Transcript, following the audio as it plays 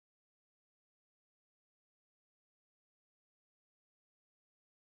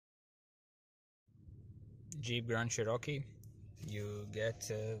Jeep Grand Cherokee, you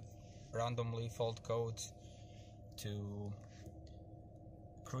get randomly fault codes to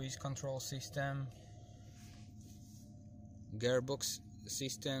cruise control system, gearbox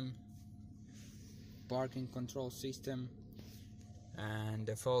system, parking control system, and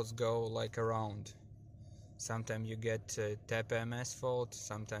the faults go like around. Sometimes you get tap MS fault,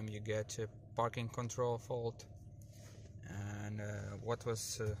 sometimes you get parking control fault. And what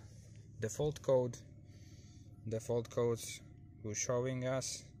was the fault code? The fault codes who showing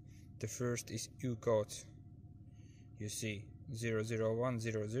us, the first is U code. You see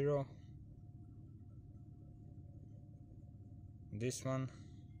 001-00, this one,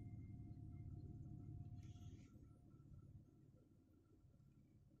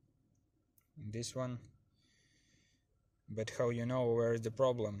 this one. But how you know where is the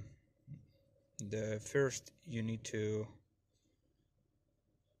problem? The first, you need to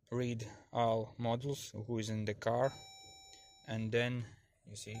read all models who is in the car, and then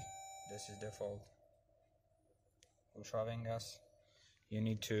you see this is the fault who's showing us. You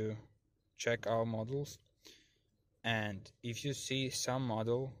need to check all models, and if you see some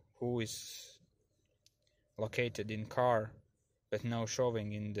model who is located in car but no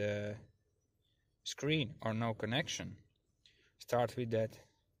showing in the screen or no connection, start with that.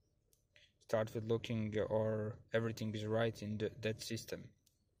 Start with looking or everything is right in that system.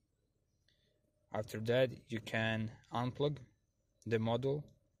 After that, you can unplug the model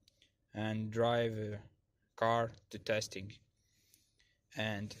and drive a car to testing.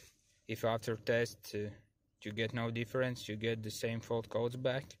 And if after test you get no difference, you get the same fault codes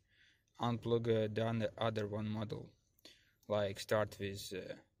back, unplug the other one model. Like start with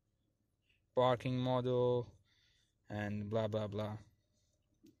parking model and blah blah blah.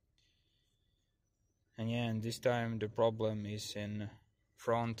 And yeah, and this time the problem is in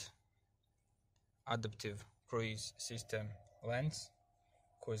front adaptive cruise system lens,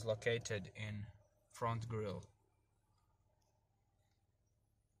 who is located in front grille.